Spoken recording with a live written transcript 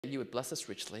you would bless us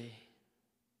richly.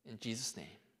 In Jesus' name,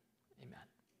 amen.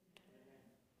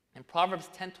 In Proverbs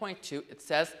 10:22, it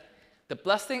says, the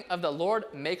blessing of the Lord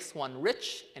makes one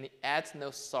rich, and he adds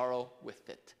no sorrow with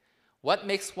it. What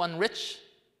makes one rich?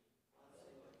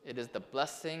 It is the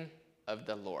blessing of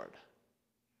the Lord.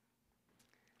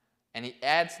 And he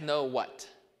adds no what?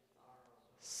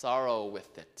 Sorrow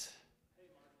with it.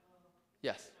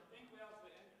 Yes? I think that was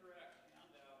the incorrect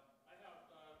handout. I have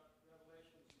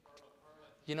Revelations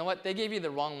Scarlet. You know what? They gave you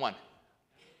the wrong one.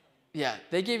 Yeah,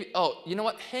 they gave you, oh, you know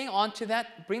what? Hang on to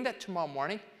that. Bring that tomorrow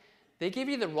morning. They gave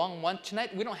you the wrong one.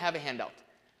 Tonight, we don't have a handout.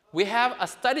 We have a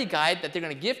study guide that they're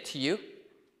going to give to you.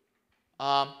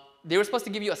 They were supposed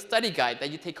to give you a study guide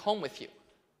that you take home with you.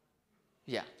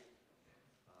 Yeah.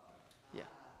 Yeah.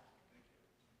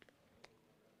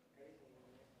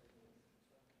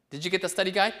 Did you get the study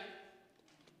guide?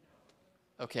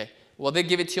 Okay. Well, they'll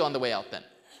give it to you on the way out then.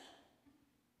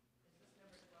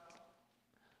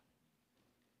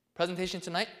 Presentation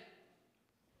tonight?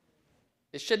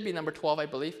 It should be number 12, I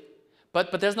believe.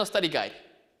 But there's no study guide.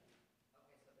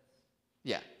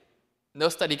 Yeah. No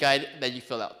study guide that you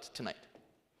fill out tonight.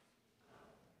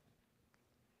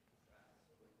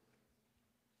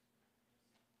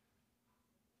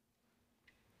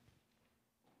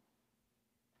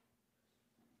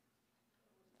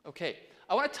 Okay.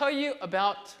 I want to tell you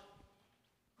about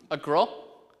a girl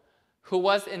who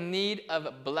was in need of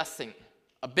a blessing,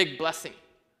 a big blessing.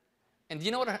 And do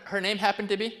you know what her name happened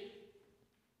to be?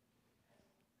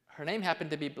 Her name happened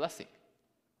to be Blessing.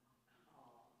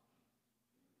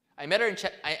 I met her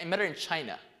in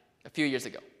China a few years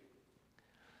ago.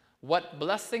 What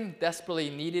Blessing desperately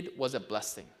needed was a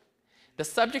blessing. The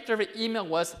subject of her email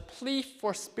was plea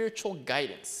for spiritual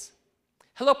guidance.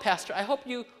 Hello, Pastor.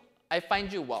 I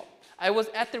find you well. I was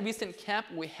at the recent camp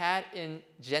we had in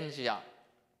Zhenjiang.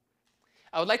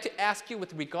 I would like to ask you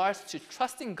with regards to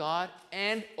trusting God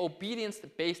and obedience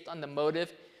based on the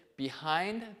motive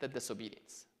behind the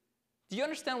disobedience. Do you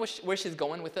understand where she's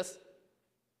going with this?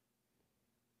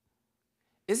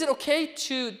 Is it okay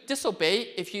to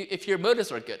disobey if your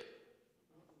motives are good?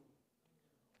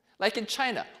 Like in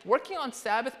China, working on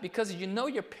Sabbath because you know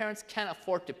your parents can't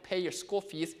afford to pay your school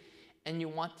fees and you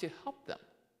want to help them.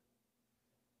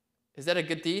 Is that a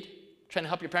good deed? Trying to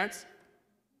help your parents?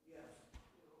 Yes.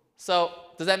 So,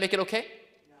 does that make it okay?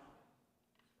 No.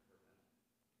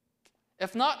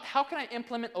 If not, how can I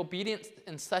implement obedience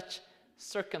in such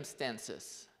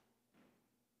circumstances?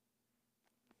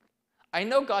 I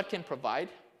know God can provide,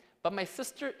 but my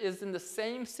sister is in the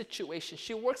same situation.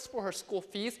 She works for her school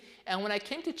fees, and when I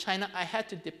came to China, I had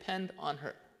to depend on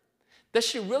her. Does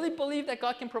she really believe that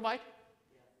God can provide?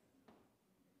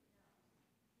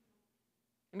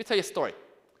 Let me tell you a story.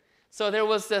 So there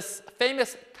was this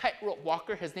famous tightrope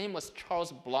walker. His name was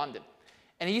Charles Blondin.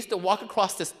 And he used to walk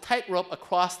across this tightrope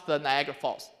across the Niagara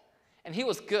Falls. And he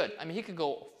was good. I mean, he could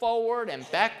go forward and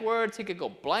backwards. He could go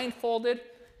blindfolded.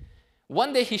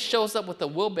 One day he shows up with a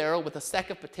wheelbarrow with a sack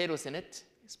of potatoes in it.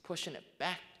 He's pushing it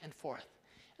back and forth.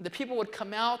 And the people would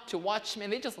come out to watch him,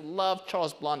 and they just loved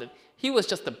Charles Blondin. He was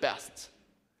just the best.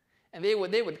 And they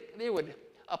would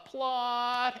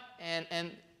applaud,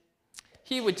 and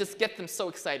he would just get them so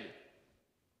excited.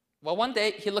 Well, one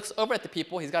day, he looks over at the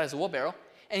people. He's got his wheelbarrow.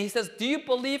 And he says, do you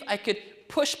believe I could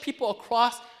push people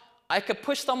across? I could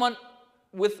push someone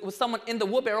with someone in the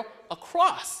wheelbarrow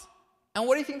across. And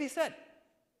what do you think they said?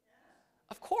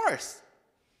 Of course.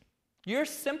 You're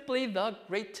simply the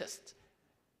greatest.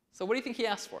 So what do you think he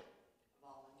asked for?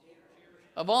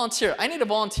 A volunteer. I need a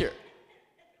volunteer.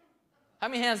 How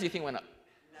many hands do you think went up?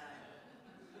 None.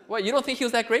 What, you don't think he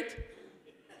was that great?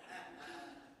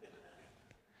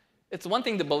 It's one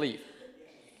thing to believe.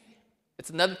 It's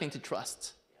another thing to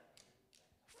trust.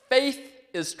 Faith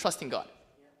is trusting God.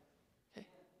 Okay?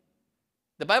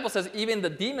 The Bible says even the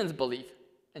demons believe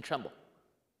and tremble.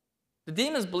 The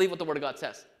demons believe what the Word of God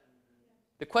says.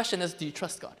 The question is, do you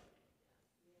trust God?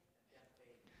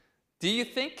 Do you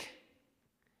think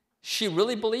she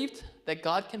really believed that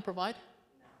God can provide?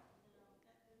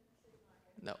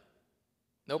 No.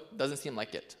 Nope, doesn't seem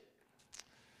like it.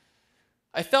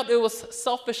 I felt it was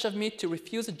selfish of me to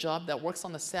refuse a job that works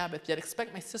on the Sabbath, yet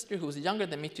expect my sister, who is younger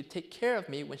than me, to take care of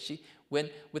me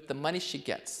with the money she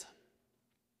gets.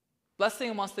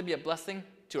 Blessing wants to be a blessing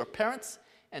to her parents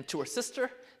and to her sister.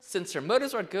 Since her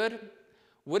motives are good,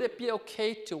 would it be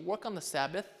okay to work on the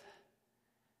Sabbath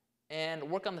and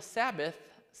work on the Sabbath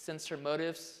since her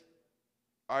motives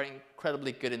are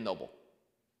incredibly good and noble?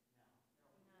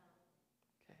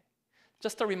 Okay.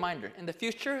 Just a reminder, in the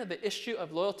future, the issue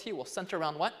of loyalty will center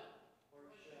around what?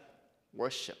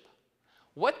 Worship.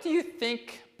 What do you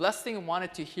think Blessing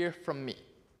wanted to hear from me?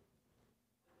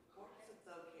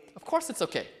 course it's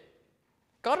okay.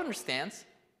 God understands.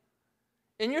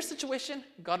 In your situation,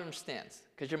 God understands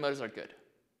because your motives are good.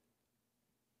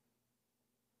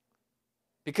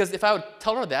 Because if I would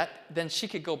tell her that, then she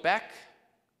could go back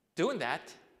doing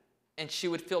that and she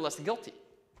would feel less guilty.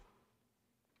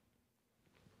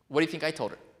 What do you think I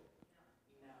told her?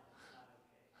 No,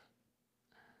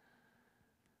 it's not okay.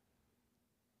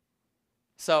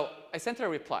 So I sent her a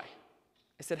reply.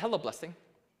 I said, hello, Blessing.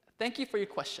 Thank you for your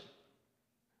question.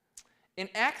 In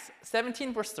Acts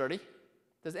 17, verse 30,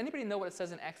 does anybody know what it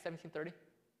says in Acts 17:30?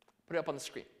 Put it up on the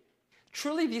screen.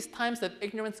 Truly, these times of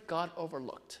ignorance God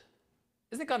overlooked.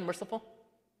 Isn't God merciful?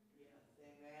 Yes,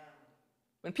 amen.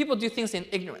 When people do things in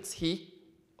ignorance, he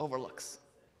overlooks.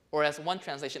 Or as one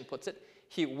translation puts it,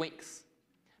 he winks.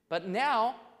 But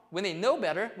now, when they know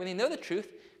better, when they know the truth,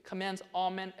 commands all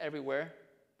men everywhere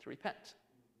to repent.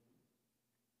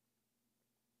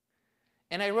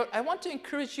 And I wrote, I want to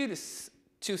encourage you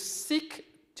to seek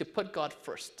to put God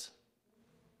first.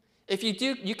 If you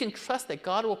do, you can trust that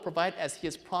God will provide as he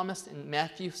has promised in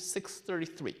Matthew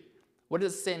 6:33. What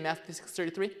does it say in Matthew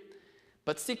 6:33?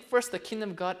 But seek first the kingdom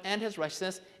of God and his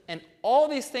righteousness, and all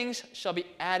these things shall be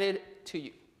added to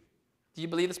you. Do you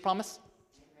believe this promise?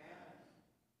 Amen.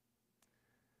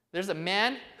 There's a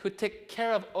man who took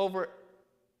care of over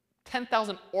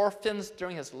 10,000 orphans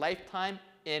during his lifetime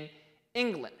in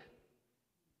England,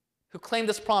 who claimed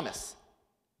this promise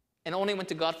and only went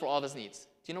to God for all of his needs. Do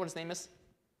you know what his name is?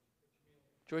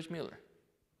 George Mueller.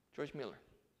 George Mueller.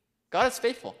 God is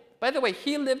faithful. By the way,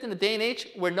 he lived in a day and age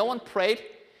where no one prayed.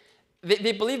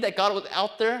 They believed that God was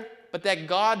out there, but that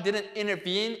God didn't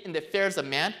intervene in the affairs of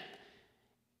man.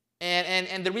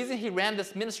 And the reason he ran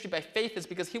this ministry by faith is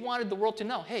because he wanted the world to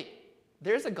know, hey,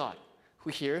 there's a God who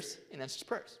hears and answers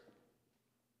prayers.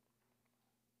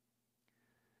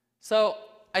 So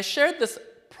I shared this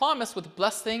promise with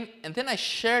Blessing, and then I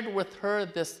shared with her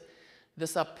this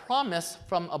promise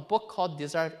from a book called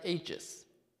Desire of Ages.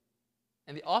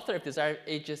 And the author of Desire of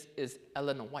Ages is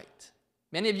Ellen White.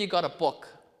 Many of you got a book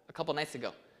a couple nights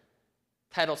ago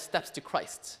titled Steps to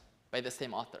Christ by the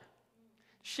same author.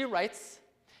 She writes,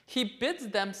 he bids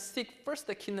them seek first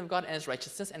the kingdom of God and his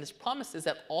righteousness, and his promise is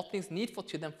that all things needful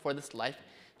to them for this life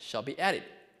shall be added.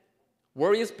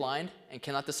 Worry is blind and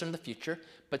cannot discern the future,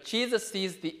 but Jesus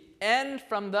sees the end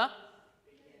from the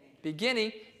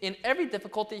beginning. In every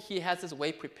difficulty, he has his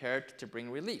way prepared to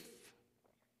bring relief.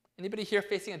 Anybody here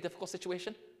facing a difficult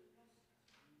situation?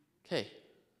 Okay,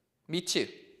 me too.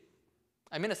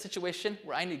 I'm in a situation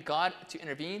where I need God to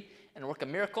intervene and work a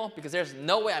miracle because there's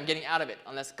no way I'm getting out of it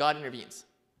unless God intervenes.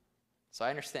 So I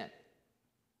understand.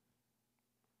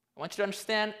 I want you to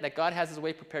understand that God has his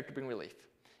way prepared to bring relief.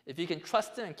 If you can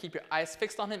trust him and keep your eyes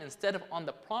fixed on him instead of on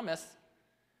the promise,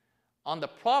 on the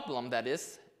problem, that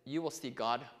is, you will see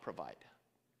God provide.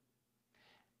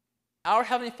 Our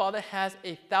Heavenly Father has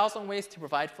 1,000 ways to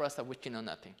provide for us of which you know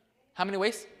nothing. How many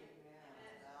ways?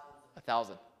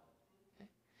 1,000. Okay.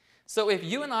 So if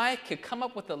you and I could come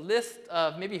up with a list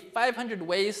of maybe 500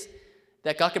 ways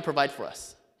that God could provide for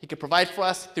us. He could provide for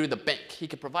us through the bank. He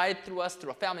could provide through us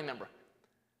through a family member.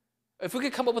 If we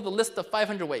could come up with a list of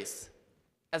 500 ways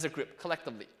as a group,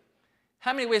 collectively,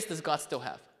 how many ways does God still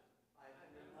have?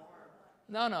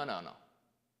 500 more.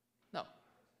 No.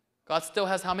 God still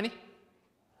has how many?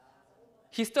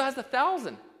 He still has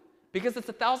 1,000, because it's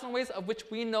 1,000 ways of which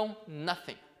we know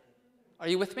nothing. Are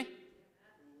you with me?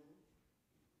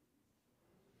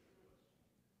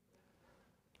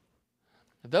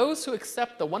 Those who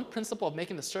accept the one principle of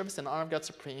making the service and honor of God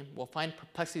supreme will find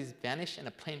perplexities vanish in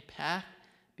a plain path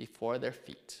before their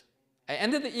feet. I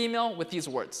ended the email with these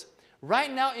words.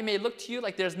 Right now, it may look to you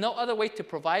like there's no other way to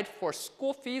provide for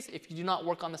school fees if you do not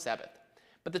work on the Sabbath.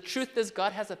 But the truth is,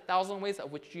 God has 1,000 ways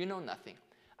of which you know nothing.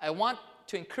 I want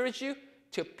to encourage you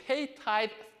to pay tithe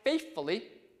faithfully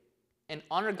and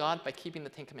honor God by keeping the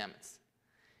 10 Commandments.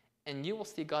 And you will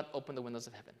see God open the windows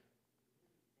of heaven.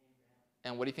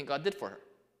 And what do you think God did for her?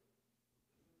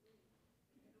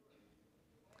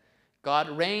 God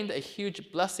rained a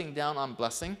huge blessing down on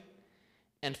Blessing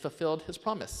and fulfilled his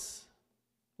promise.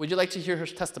 Would you like to hear her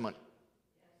testimony?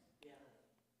 Yes.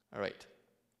 All right.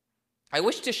 I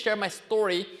wish to share my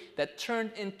story that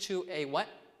turned into a what?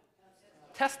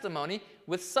 Testimony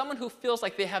with someone who feels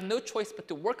like they have no choice but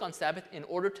to work on Sabbath in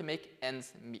order to make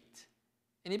ends meet.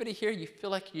 Anybody here, you feel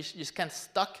like you're just kind of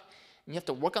stuck and you have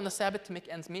to work on the Sabbath to make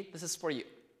ends meet? This is for you.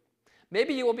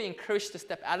 Maybe you will be encouraged to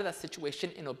step out of that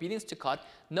situation in obedience to God,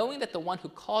 knowing that the one who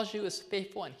calls you is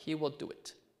faithful and he will do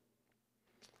it.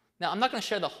 Now, I'm not going to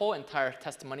share the whole entire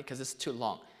testimony because it's too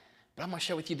long, but I'm going to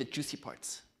share with you the juicy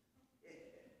parts.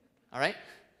 All right?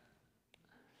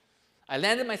 I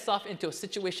landed myself into a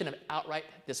situation of outright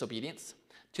disobedience.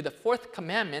 To the fourth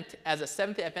commandment, as a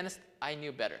Seventh-day Adventist, I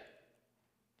knew better.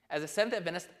 As a Seventh-day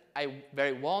Adventist, I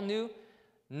very well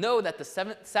know that the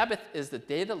Sabbath is the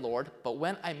day of the Lord, but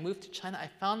when I moved to China, I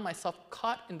found myself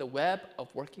caught in the web of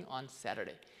working on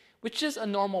Saturday, which is a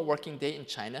normal working day in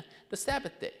China, the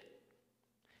Sabbath day.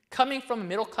 Coming from a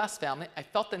middle-class family, I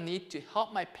felt the need to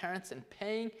help my parents in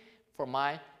paying for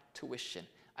my tuition.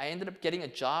 I ended up getting a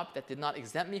job that did not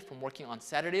exempt me from working on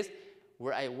Saturdays,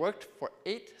 where I worked for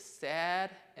 8 sad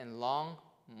and long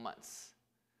months.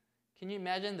 Can you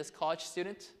imagine this college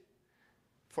student?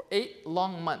 For 8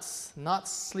 long months, not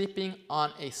sleeping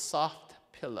on a soft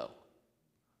pillow.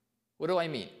 What do I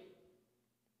mean?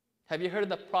 Have you heard of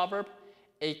the proverb,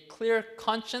 a clear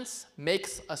conscience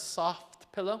makes a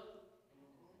soft pillow?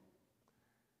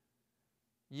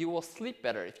 You will sleep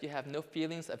better if you have no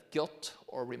feelings of guilt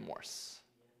or remorse.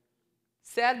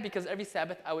 Sad because every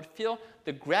Sabbath I would feel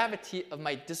the gravity of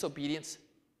my disobedience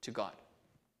to God.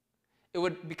 It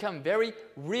would become very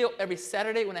real every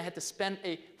Saturday when I had to spend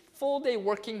a full day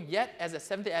working, yet as a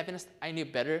Seventh-day Adventist, I knew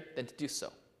better than to do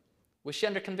so. Was she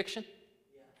under conviction?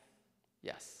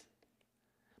 Yes.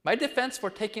 My defense for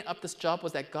taking up this job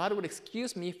was that God would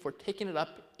excuse me for taking it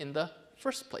up in the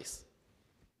first place.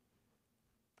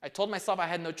 I told myself I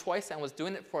had no choice and was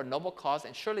doing it for a noble cause,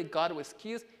 and surely God would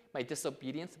excuse my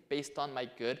disobedience based on my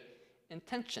good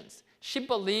intentions. She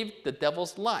believed the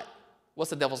devil's lie. What's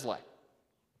the devil's lie?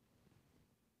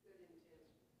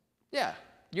 Yeah,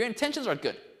 your intentions are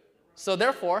good. So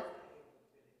therefore,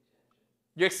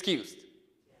 you're excused.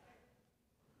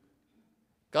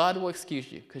 God will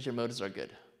excuse you because your motives are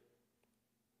good.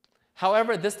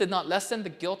 However, this did not lessen the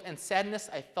guilt and sadness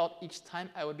I felt each time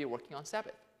I would be working on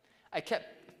Sabbath. I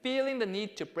kept feeling the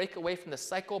need to break away from the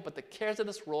cycle, but the cares of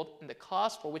this world and the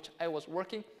cause for which I was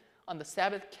working on the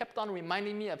Sabbath kept on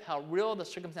reminding me of how real the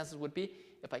circumstances would be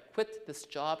if I quit this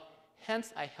job.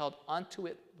 Hence, I held onto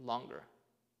it longer.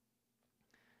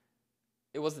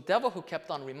 It was the devil who kept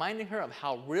on reminding her of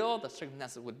how real the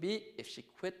circumstances would be if she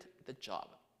quit the job.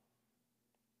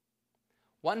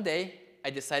 One day,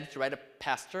 I decided to write a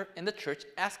pastor in the church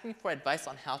asking for advice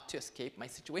on how to escape my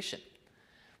situation.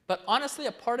 But honestly,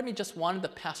 a part of me just wanted the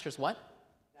pastor's what?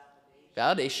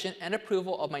 Validation and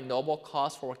approval of my noble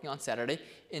cause for working on Saturday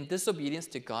in disobedience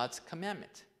to God's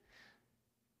commandment.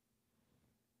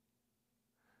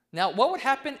 Now, what would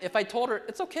happen if I told her,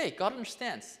 it's okay, God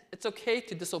understands. It's okay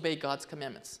to disobey God's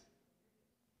commandments?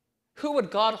 Who would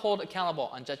God hold accountable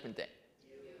on Judgment Day?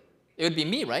 It would be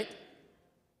me, right?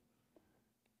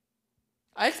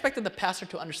 I expected the pastor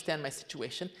to understand my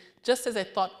situation, just as I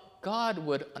thought God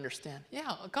would understand.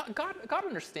 Yeah, God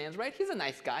understands, right? He's a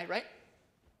nice guy, right?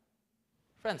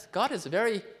 Friends, God is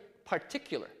very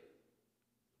particular.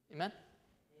 Amen?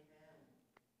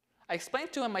 I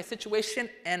explained to him my situation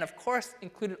and, of course,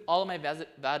 included all of my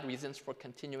valid reasons for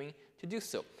continuing to do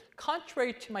so.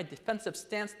 Contrary to my defensive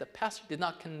stance, the pastor did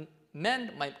not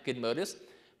commend my good motives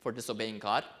for disobeying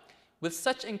God. With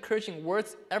such encouraging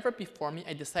words ever before me,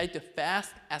 I decided to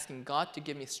fast, asking God to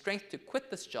give me strength to quit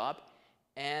this job,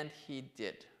 and he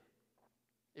did.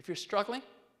 If you're struggling,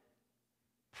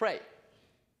 pray.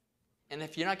 And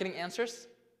if you're not getting answers,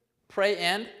 pray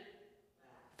and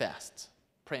fast.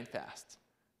 Pray and fast.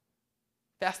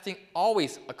 Fasting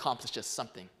always accomplishes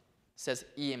something, says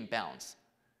E.M. Bounds,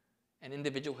 an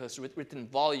individual who has written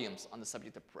volumes on the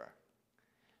subject of prayer.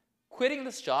 Quitting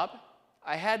this job,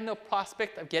 I had no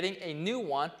prospect of getting a new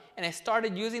one, and I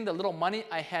started using the little money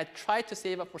I had tried to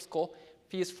save up for school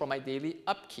fees for my daily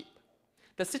upkeep.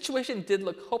 The situation did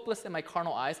look hopeless in my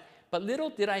carnal eyes, but little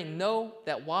did I know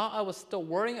that while I was still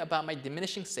worrying about my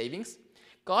diminishing savings,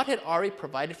 God had already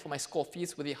provided for my school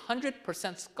fees with a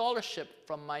 100% scholarship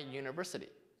from my university.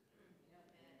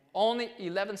 Only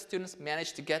 11 students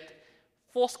managed to get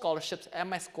full scholarships at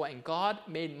my school, and God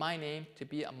made my name to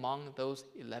be among those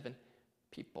 11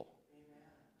 people.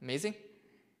 Amazing?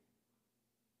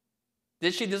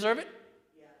 Did she deserve it?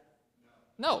 Yeah.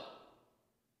 No.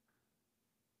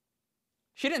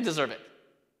 She didn't deserve it.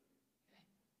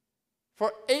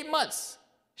 For 8 months,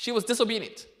 she was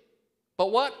disobedient.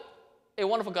 But what a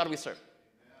wonderful God we serve.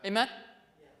 Amen?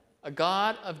 Yeah. A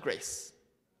God of grace,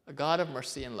 a God of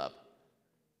mercy and love.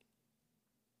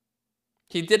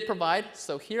 He did provide,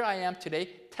 so here I am today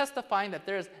testifying that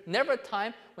there is never a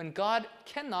time when God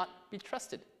cannot be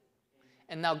trusted.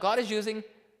 And now God is using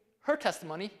her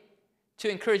testimony to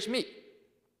encourage me.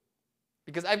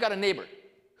 Because I've got a neighbor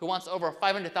who wants over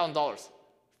 $500,000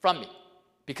 from me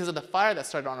because of the fire that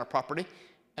started on our property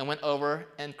and went over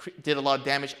and did a lot of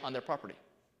damage on their property.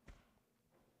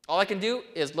 All I can do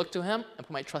is look to him and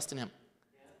put my trust in him.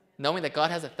 knowing that God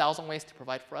has 1,000 ways to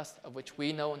provide for us, of which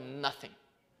we know nothing.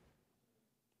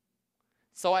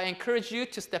 So I encourage you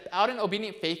to step out in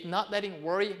obedient faith, not letting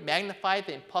worry magnify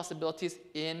the impossibilities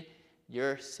in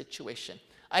your situation.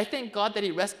 I thank God that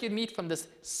He rescued me from this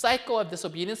cycle of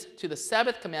disobedience to the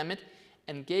Sabbath commandment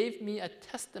and gave me a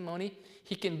testimony.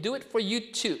 He can do it for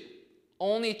you too.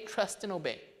 Only trust and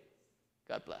obey.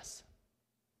 God bless.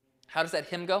 How does that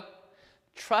hymn go?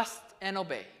 Trust and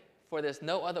obey, for there's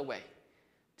no other way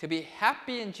to be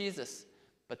happy in Jesus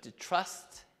but to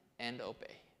trust and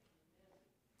obey.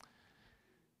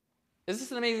 Is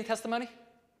this an amazing testimony?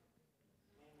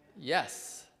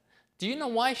 Yes. Do you know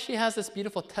why she has this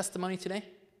beautiful testimony today?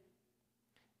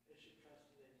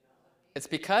 It's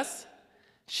because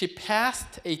she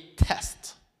passed a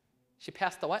test. She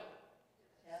passed the what?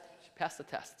 She passed the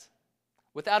test.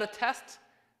 Without a test,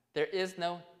 there is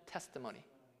no testimony.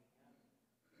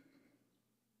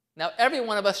 Now, every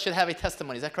one of us should have a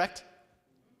testimony. Is that correct?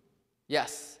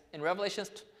 Yes. In Revelation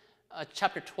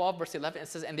chapter 12, verse 11, it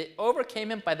says, "And they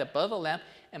overcame him by the blood of the Lamb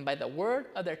and by the word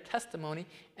of their testimony,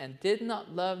 and did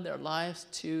not love their lives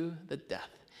to the death."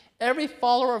 Every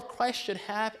follower of Christ should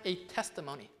have a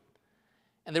testimony.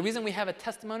 And the reason we have a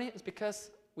testimony is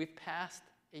because we've passed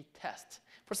a test.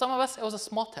 For some of us, it was a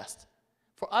small test.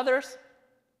 For others,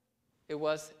 it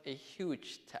was a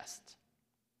huge test.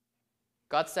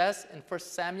 God says in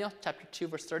 1 Samuel chapter 2,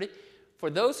 verse 30, "For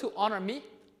those who honor me,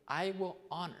 I will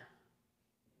honor."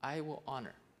 I will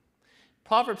honor.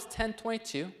 Proverbs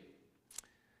 10:22,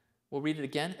 we'll read it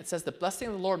again. It says, "The blessing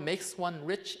of the Lord makes one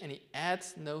rich, and He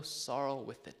adds no sorrow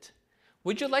with it."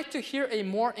 Would you like to hear a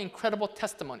more incredible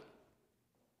testimony?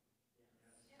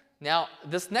 Now,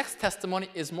 this next testimony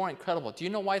is more incredible. Do you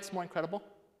know why it's more incredible?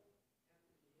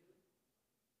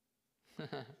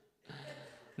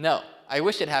 No, I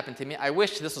wish it happened to me. I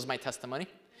wish this was my testimony.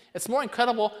 It's more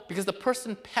incredible because the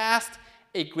person passed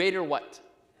a greater what?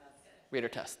 Greater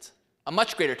test. A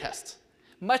much greater test.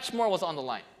 Much more was on the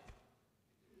line.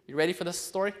 You ready for this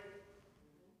story?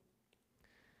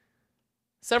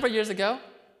 Several years ago,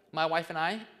 my wife and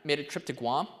I made a trip to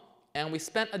Guam, and we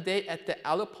spent a day at the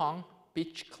Alupang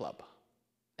Beach Club.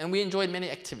 And we enjoyed many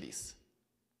activities.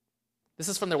 This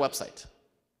is from their website.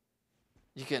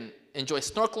 You can enjoy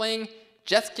snorkeling,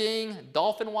 jet skiing,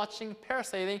 dolphin watching,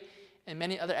 parasailing, and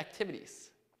many other activities.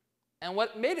 And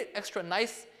what made it extra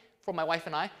nice for my wife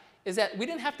and I is that we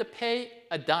didn't have to pay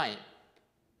a dime.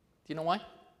 Do you know why?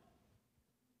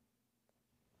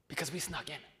 Because we snuck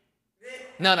in.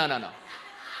 No.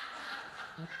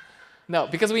 No,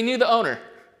 because we knew the owner.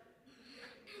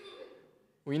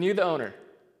 We knew the owner.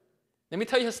 Let me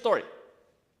tell you his story.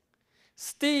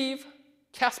 Steve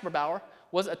Kasperbauer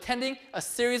was attending a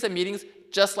series of meetings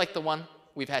just like the one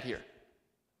we've had here.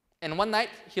 And one night,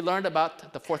 he learned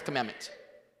about the fourth commandment.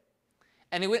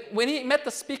 And when he met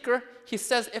the speaker, he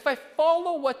says, "If I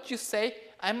follow what you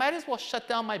say, I might as well shut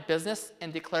down my business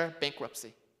and declare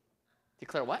bankruptcy."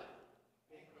 Declare what?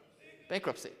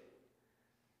 Bankruptcy.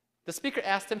 The speaker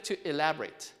asked him to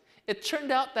elaborate. It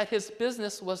turned out that his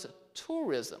business was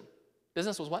tourism.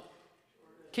 Business was what?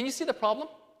 Tourism. Can you see the problem?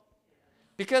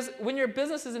 Because when your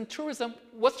business is in tourism,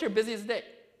 what's your busiest day?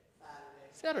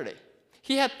 Saturday.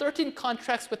 He had 13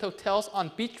 contracts with hotels on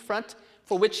beachfront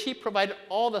for which he provided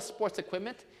all the sports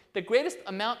equipment. The greatest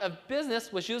amount of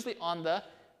business was usually on the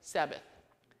Sabbath.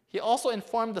 He also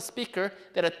informed the speaker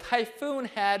that a typhoon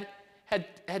had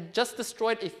just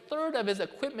destroyed a third of his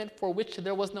equipment for which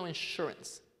there was no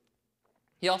insurance.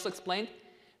 He also explained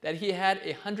that he had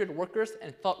 100 workers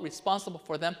and felt responsible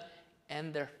for them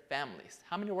and their families.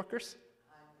 How many workers?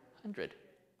 100.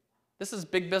 This is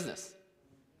big business.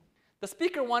 The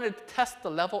speaker wanted to test the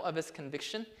level of his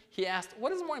conviction. He asked,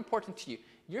 "What is more important to you,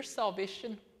 your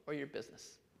salvation or your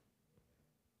business?"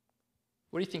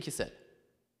 What do you think he said?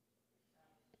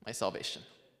 "My salvation."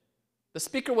 The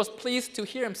speaker was pleased to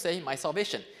hear him say, "My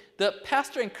salvation." The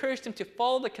pastor encouraged him to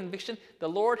follow the conviction the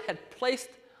Lord had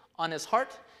placed on his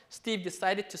heart. Steve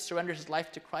decided to surrender his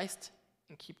life to Christ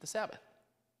and keep the Sabbath.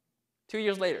 2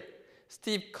 years later,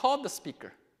 Steve called the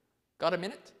speaker. "Got a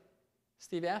minute?"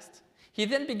 Steve asked. He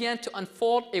then began to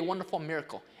unfold a wonderful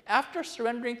miracle. After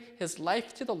surrendering his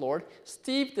life to the Lord,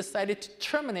 Steve decided to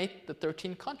terminate the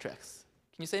 13 contracts.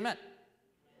 Can you say amen?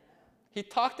 He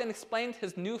talked and explained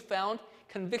his newfound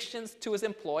convictions to his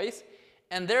employees,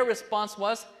 and their response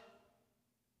was,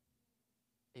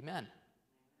 "Amen."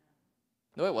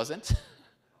 No, it wasn't.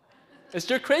 It's,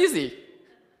 "You're crazy.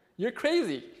 You're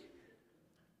crazy."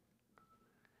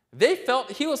 They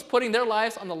felt he was putting their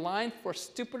lives on the line for a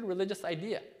stupid religious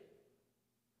idea.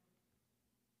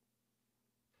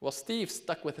 Well, Steve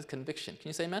stuck with his conviction. Can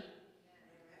you say amen?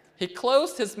 He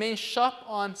closed his main shop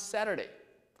on Saturday.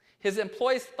 His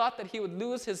employees thought that he would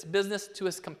lose his business to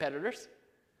his competitors,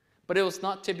 but it was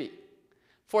not to be.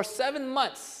 For 7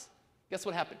 months, guess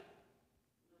what happened?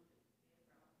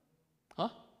 Huh?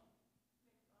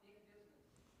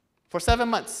 For 7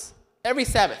 months, every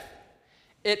Sabbath,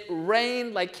 it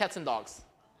rained like cats and dogs.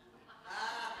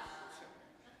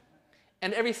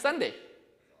 And every Sunday,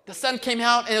 the sun came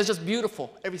out and it was just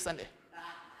beautiful every Sunday.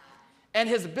 And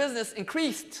his business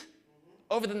increased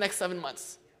over the next 7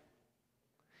 months.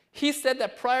 He said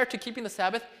that prior to keeping the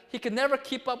Sabbath, he could never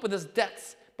keep up with his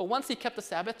debts. But once he kept the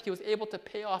Sabbath, he was able to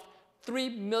pay off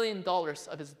 $3 million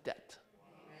of his debt.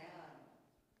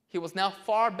 He was now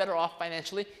far better off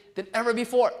financially than ever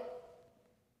before.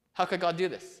 How could God do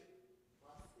this?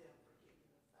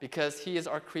 Because he is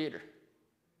our creator.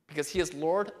 Because he is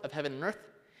Lord of heaven and earth.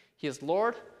 He is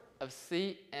Lord of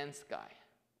sea and sky.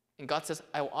 And God says,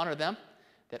 I will honor them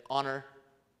that honor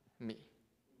me.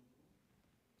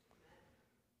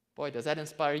 Boy, does that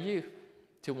inspire you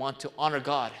to want to honor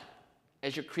God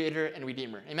as your creator and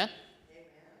redeemer. Amen? Amen.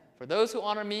 For those who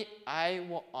honor me, I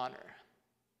will honor.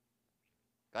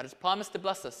 God has promised to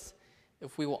bless us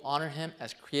if we will honor him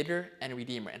as creator and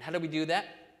redeemer. And how do we do that?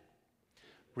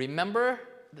 Remember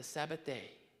the Sabbath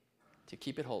day to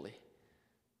keep it holy.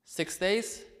 6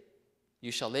 days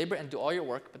you shall labor and do all your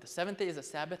work, but the seventh day is the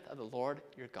Sabbath of the Lord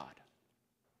your God.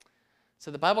 So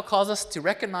the Bible calls us to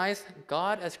recognize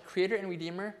God as creator and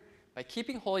redeemer by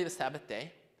keeping holy the Sabbath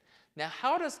day. Now,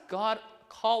 how does God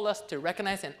call us to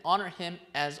recognize and honor him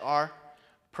as our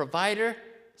provider,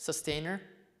 sustainer,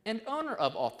 and owner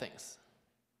of all things?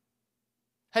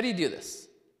 How do you do this?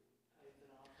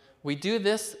 We do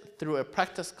this through a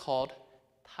practice called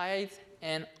tithes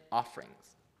and offerings.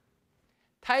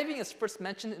 Tithing is first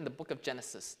mentioned in the book of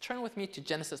Genesis. Turn with me to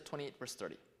Genesis 28, verse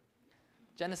 30.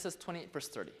 Genesis 28, verse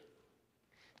 30.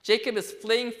 Jacob is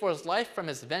fleeing for his life from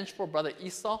his vengeful brother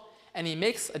Esau, and he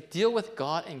makes a deal with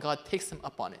God, and God takes him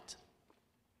up on it.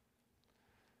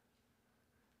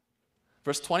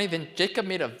 Verse 20, then Jacob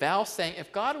made a vow saying,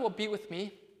 if God will be with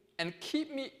me and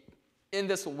keep me in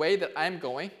this way that I'm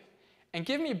going, and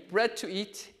give me bread to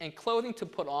eat and clothing to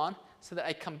put on, so that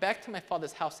I come back to my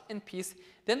father's house in peace,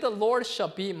 then the Lord shall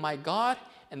be my God,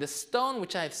 and the stone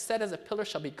which I have set as a pillar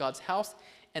shall be God's house,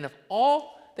 and of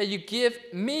all that you give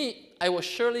me, I will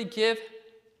surely give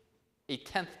a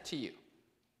tenth to you.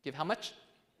 Give how much?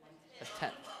 A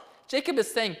tenth. Jacob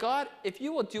is saying, God, if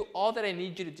you will do all that I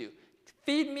need you to do,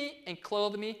 feed me and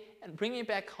clothe me and bring me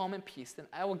back home in peace, then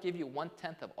I will give you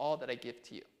 1/10 of all that I give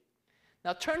to you.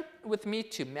 Now turn with me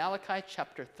to Malachi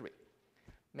chapter 3.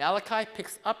 Malachi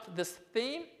picks up this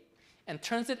theme and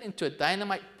turns it into a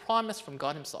dynamite promise from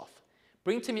God himself.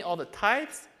 Bring to me all the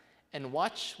tithes and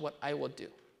watch what I will do.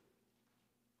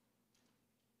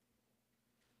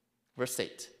 Verse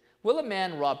 8. Will a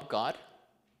man rob God?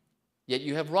 Yet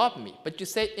you have robbed me. But you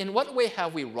say, in what way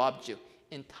have we robbed you?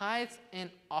 In tithes and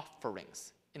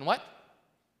offerings. In what?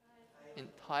 In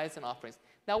tithes and offerings.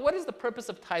 Now, what is the purpose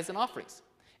of tithes and offerings?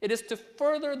 It is to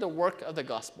further the work of the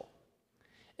gospel.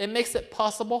 It makes it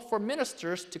possible for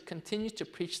ministers to continue to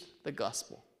preach the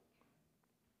gospel.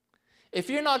 If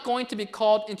you're not going to be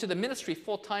called into the ministry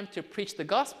full-time to preach the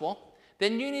gospel,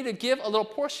 then you need to give a little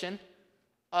portion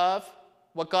of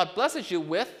what God blesses you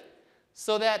with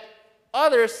so that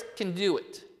others can do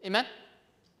it. Amen?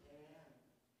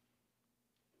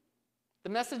 The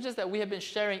messages that we have been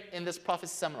sharing in this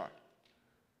prophecy seminar,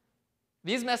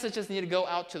 these messages need to go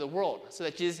out to the world so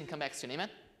that Jesus can come back soon. Amen?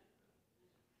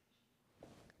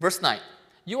 Verse 9,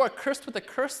 you are cursed with a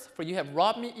curse, for you have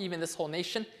robbed me, even this whole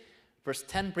nation. Verse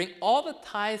 10, bring all the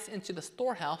tithes into the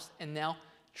storehouse, and now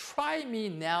try me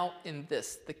now in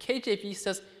this. The KJV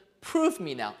says, prove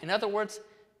me now. In other words,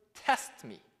 test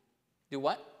me. Do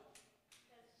what?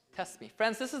 Test me.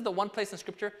 Friends, this is the one place in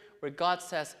Scripture where God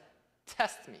says,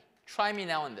 test me. Try me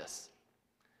now in this.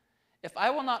 If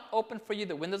I will not open for you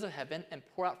the windows of heaven and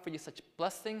pour out for you such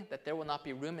blessing that there will not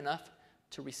be room enough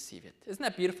to receive it. Isn't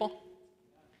that beautiful?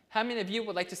 How many of you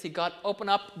would like to see God open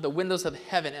up the windows of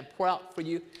heaven and pour out for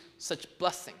you such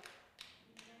blessing?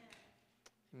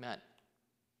 Amen.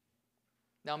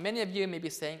 Now, many of you may be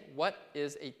saying, what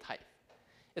is a tithe?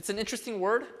 It's an interesting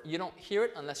word. You don't hear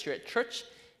it unless you're at church.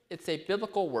 It's a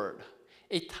biblical word.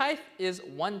 A tithe is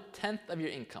 1/10 of your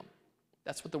income.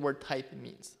 That's what the word tithe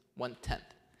means, 1/10.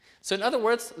 So in other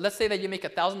words, let's say that you make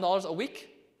 $1,000 a week.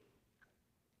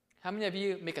 How many of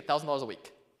you make $1,000 a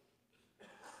week?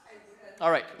 All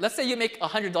right, let's say you make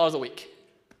 $100 a week.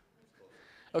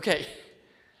 Okay,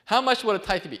 how much would a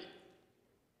tithe be?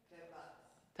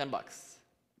 $10.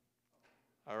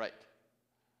 All right.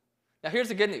 Now here's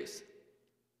the good news.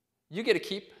 You get to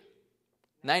keep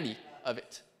 90 of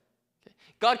it. Okay.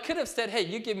 God could have said, hey,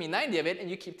 you give me 90 of it and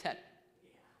you keep 10.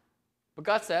 But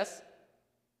God says,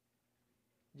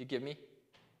 you give me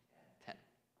 10.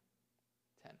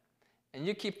 10. And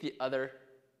you keep the other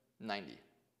 90.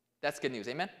 That's good news.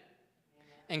 Amen?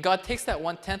 And God takes that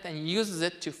 1/10 and uses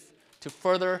it to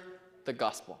further the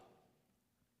gospel.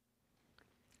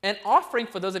 An offering,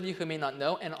 for those of you who may not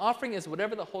know, an offering is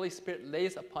whatever the Holy Spirit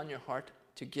lays upon your heart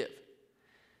to give.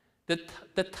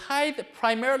 The tithe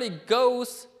primarily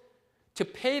goes to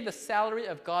pay the salary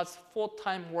of God's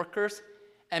full-time workers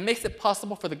and makes it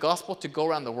possible for the gospel to go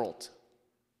around the world.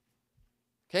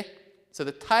 Okay? So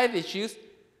the tithe is used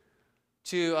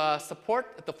to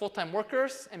support the full-time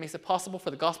workers and makes it possible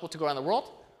for the gospel to go around the world.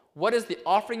 What is the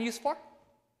offering used for?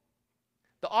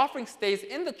 The offering stays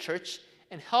in the church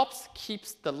and helps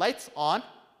keeps the lights on.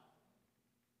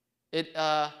 It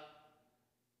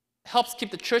helps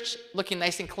keep the church looking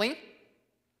nice and clean,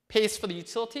 pays for the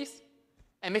utilities,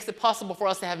 and makes it possible for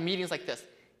us to have meetings like this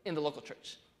in the local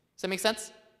church. Does that make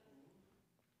sense?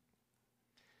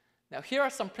 Now, here are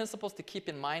some principles to keep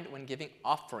in mind when giving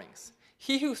offerings.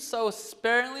 He who sows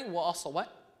sparingly will also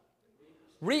what?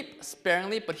 Reap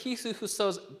sparingly, but he who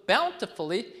sows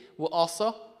bountifully will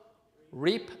also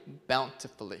reap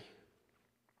bountifully.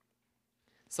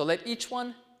 So let each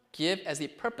one give as he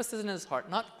purposes in his heart,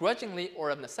 not grudgingly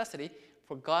or of necessity,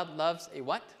 for God loves a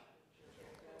what?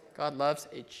 God loves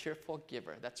a cheerful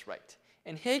giver. That's right.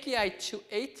 In Haggai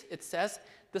 2:8, it says,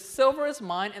 the silver is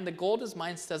mine and the gold is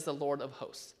mine, says the Lord of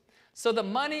hosts. So the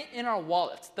money in our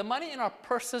wallets, the money in our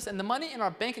purses, and the money in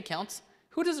our bank accounts,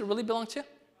 who does it really belong to?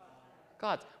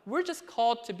 God. We're just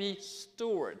called to be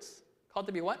stewards. Called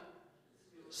to be what?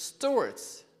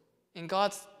 Stewards. And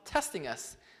God's testing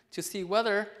us to see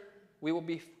whether we will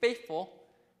be faithful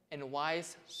and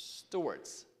wise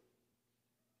stewards.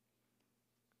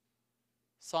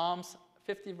 Psalms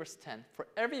 50 verse 10. For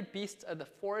every beast of the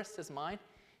forest is mine,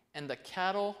 and the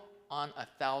cattle on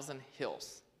 1,000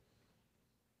 hills.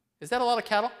 Is that a lot of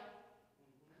cattle?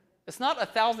 It's not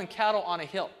 1,000 cattle on a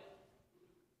hill.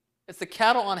 It's the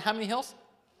cattle on how many hills?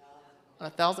 On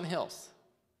 1,000 hills.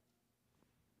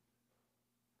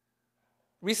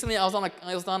 Recently, I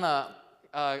was on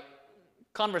a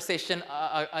conversation.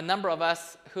 A number of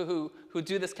us who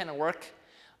do this kind of work,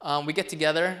 we get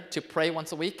together to pray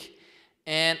once a week.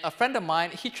 And a friend of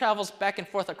mine, he travels back and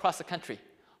forth across the country,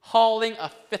 hauling a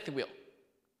fifth wheel.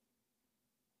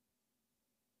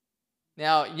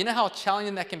 Now, you know how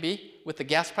challenging that can be with the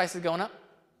gas prices going up?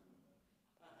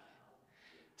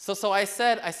 So I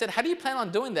said, how do you plan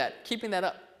on doing that, keeping that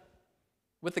up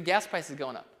with the gas prices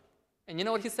going up? And you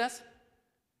know what he says?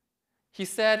 He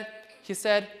said,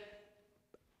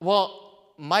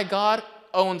 well, my God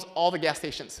owns all the gas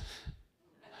stations,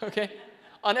 okay,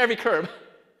 on every curb.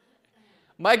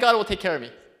 My God will take care of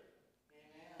me.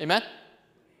 Amen?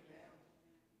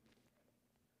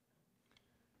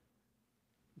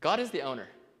 God is the owner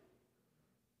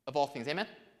of all things. Amen?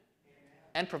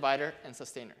 And provider and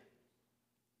sustainer.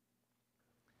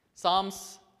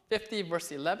 Psalms 50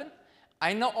 verse 11.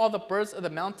 I know all the birds of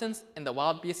the mountains and the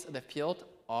wild beasts of the field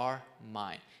are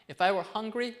mine. If I were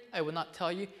hungry, I would not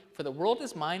tell you, for the world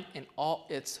is mine and all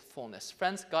its fullness.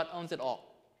 Friends, God owns it all.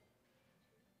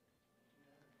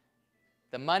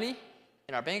 The money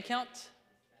in our bank account,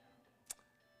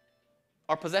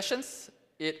 our possessions,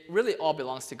 it really all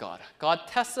belongs to God. God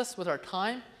tests us with our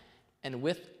time and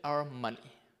with our money.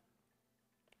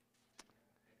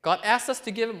 God asks us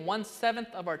to give him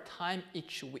 1/7 of our time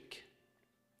each week.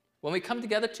 When we come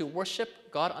together to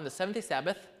worship God on the seventh-day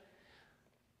Sabbath,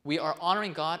 we are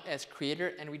honoring God as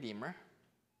creator and redeemer.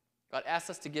 God asks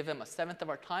us to give him 1/7 of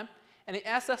our time, and he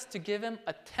asks us to give him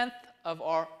 1/10 of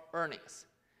our earnings.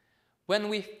 When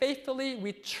we faithfully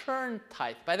return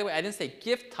tithe, by the way, I didn't say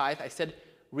give tithe, I said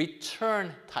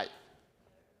return tithe.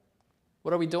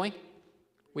 What are we doing?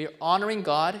 We are honoring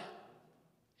God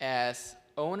as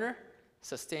owner,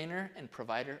 sustainer, and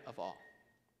provider of all.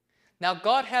 Now,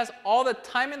 God has all the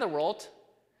time in the world.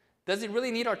 Does he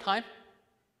really need our time?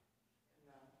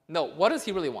 No. What does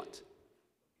he really want?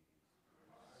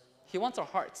 He wants our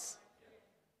hearts.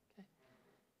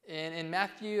 Okay. In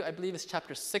Matthew, I believe it's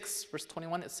chapter 6, verse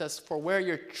 21, it says, for where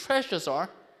your treasures are,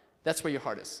 that's where your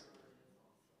heart is.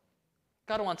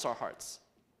 God wants our hearts.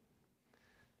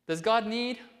 Does God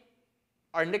need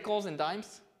our nickels and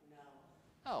dimes?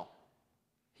 No.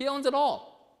 He owns it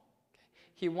all. Okay.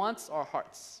 He wants our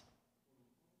hearts.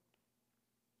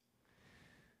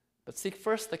 But seek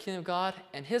first the kingdom of God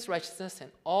and his righteousness,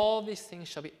 and all these things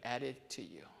shall be added to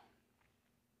you.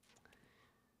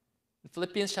 In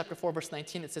Philippians chapter 4, verse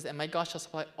 19, it says, and my God shall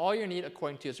supply all your need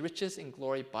according to his riches in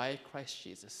glory by Christ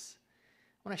Jesus.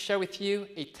 I want to share with you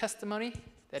a testimony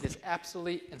that is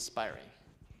absolutely inspiring.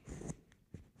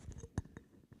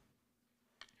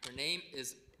 Her name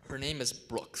is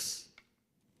Brooks.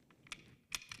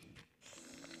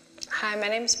 Hi, my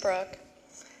name's Brooke,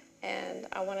 and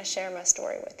I want to share my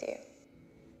story with you.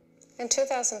 In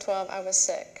 2012, I was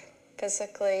sick,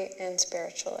 physically and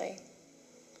spiritually.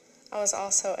 I was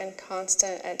also in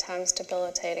constant, at times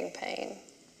debilitating pain.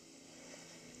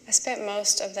 I spent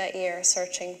most of that year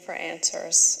searching for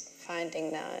answers,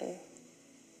 finding none.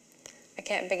 I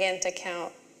can't begin to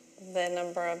count the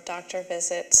number of doctor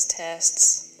visits,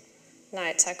 tests,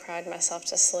 nights I cried myself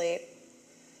to sleep,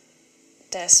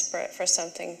 desperate for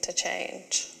something to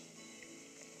change.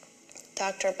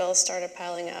 Doctor bills started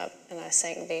piling up, and I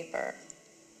sank deeper.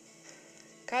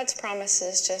 God's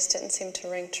promises just didn't seem to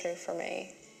ring true for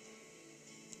me.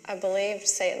 I believed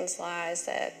Satan's lies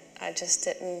that I just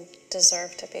didn't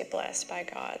deserve to be blessed by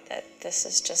God, that this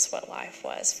is just what life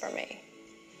was for me.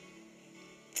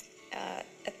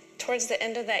 Towards the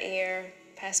end of that year,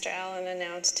 Pastor Allen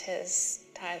announced his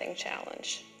tithing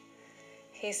challenge.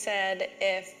 He said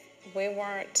if we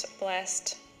weren't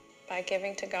blessed by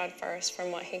giving to God first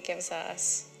from what he gives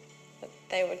us,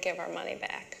 they would give our money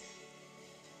back.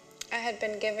 I had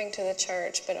been giving to the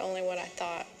church, but only what I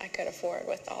thought I could afford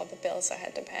with all the bills I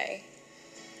had to pay.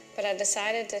 But I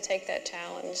decided to take that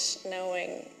challenge,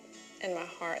 knowing in my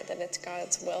heart that it's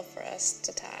God's will for us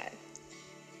to tithe.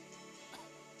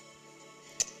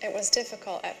 It was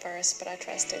difficult at first, but I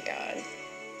trusted God.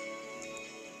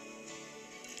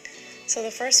 So the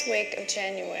first week of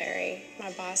January,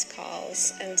 my boss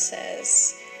calls and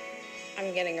says,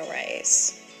 I'm getting a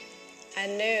raise. I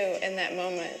knew in that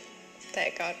moment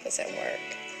that God was at work.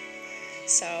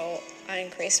 So I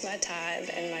increased my tithe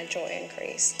and my joy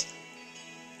increased.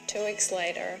 2 weeks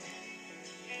later,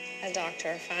 a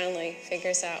doctor finally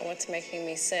figures out what's making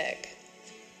me sick.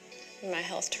 My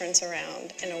health turns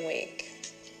around in a week,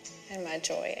 and my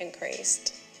joy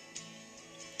increased.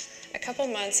 A couple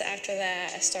months after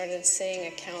that, I started seeing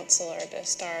a counselor to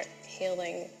start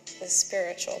healing the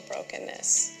spiritual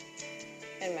brokenness,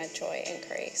 and my joy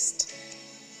increased.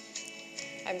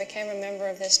 I became a member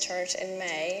of this church in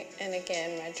May, and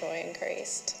again, my joy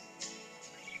increased.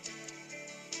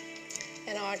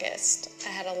 In August, I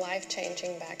had a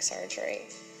life-changing back surgery.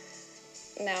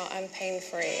 Now I'm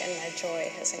pain-free, and my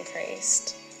joy has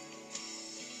increased.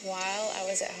 While I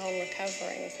was at home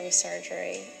recovering from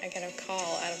surgery, I get a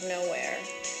call out of nowhere.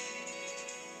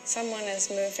 Someone is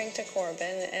moving to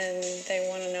Corbin, and they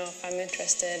want to know if I'm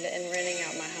interested in renting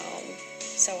out my home.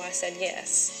 So I said yes.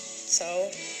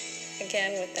 So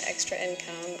again, with the extra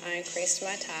income, I increased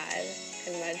my tithe,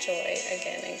 and my joy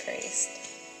again increased.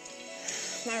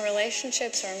 My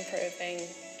relationships are improving.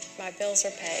 My bills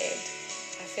are paid.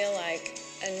 I feel like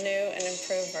a new and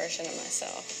improved version of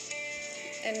myself.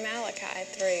 In Malachi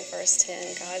 3, verse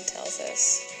 10, God tells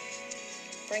us,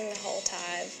 bring the whole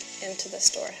tithe into the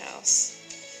storehouse,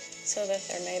 so that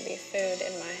there may be food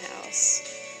in my house.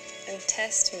 And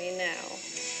test me now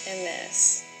in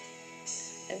this,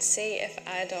 and see if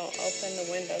I don't open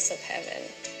the windows of heaven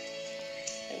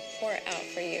and pour out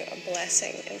for you a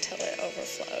blessing until it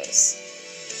overflows.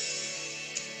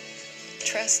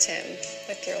 Trust him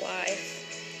with your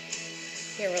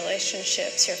life, your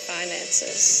relationships, your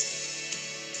finances,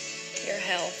 your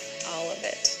health, all of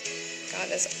it.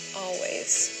 God is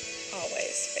always,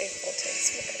 always faithful to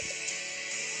his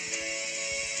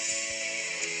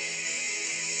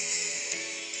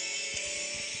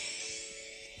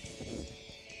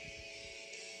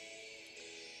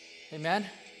word. Amen.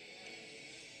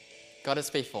 God is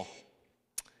faithful.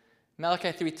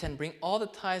 Malachi 3:10, bring all the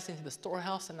tithes into the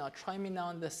storehouse, and now try me now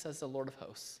in this, says the Lord of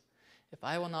hosts. If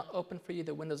I will not open for you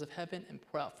the windows of heaven and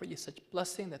pour out for you such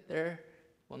blessing that there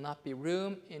will not be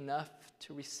room enough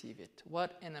to receive it.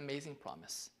 What an amazing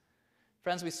promise.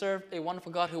 Friends, we serve a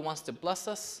wonderful God who wants to bless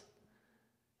us,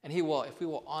 and he will if we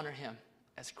will honor him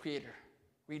as creator,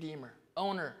 redeemer,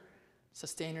 owner,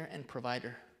 sustainer, and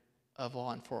provider of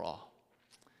all and for all.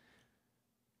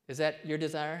 Is that your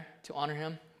desire to honor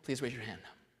him? Please raise your hand.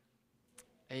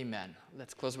 Amen.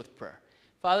 Let's close with prayer.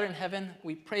 Father in heaven,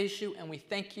 we praise you and we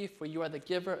thank you for you are the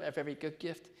giver of every good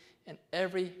gift and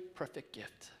every perfect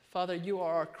gift. Father, you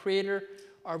are our creator,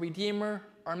 our redeemer,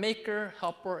 our maker,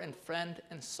 helper, and friend,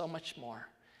 and so much more.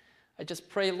 I just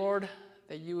pray, Lord,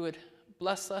 that you would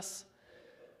bless us.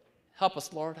 Help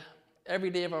us, Lord, every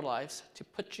day of our lives to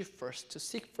put you first, to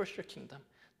seek first your kingdom,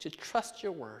 to trust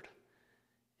your word,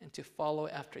 and to follow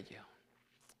after you.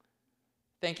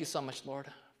 Thank you so much,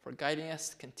 Lord, for guiding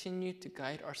us. Continue to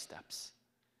guide our steps.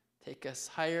 Take us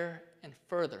higher and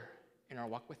further in our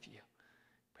walk with you.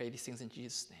 Pray these things in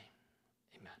Jesus' name.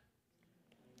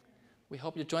 We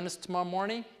hope you join us tomorrow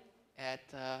morning at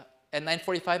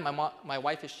 9:45. My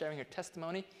wife is sharing her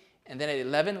testimony. And then at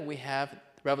 11, we have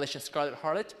Revelation Scarlet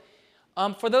Harlot.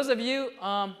 For those of you,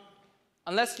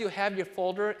 unless you have your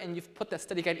folder and you've put that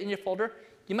study guide in your folder,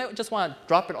 you might just want to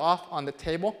drop it off on the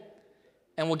table,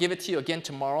 and we'll give it to you again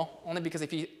tomorrow, only because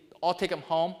if you all take them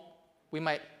home, we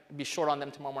might be short on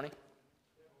them tomorrow morning.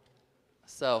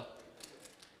 So,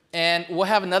 and we'll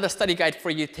have another study guide for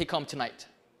you to take home tonight.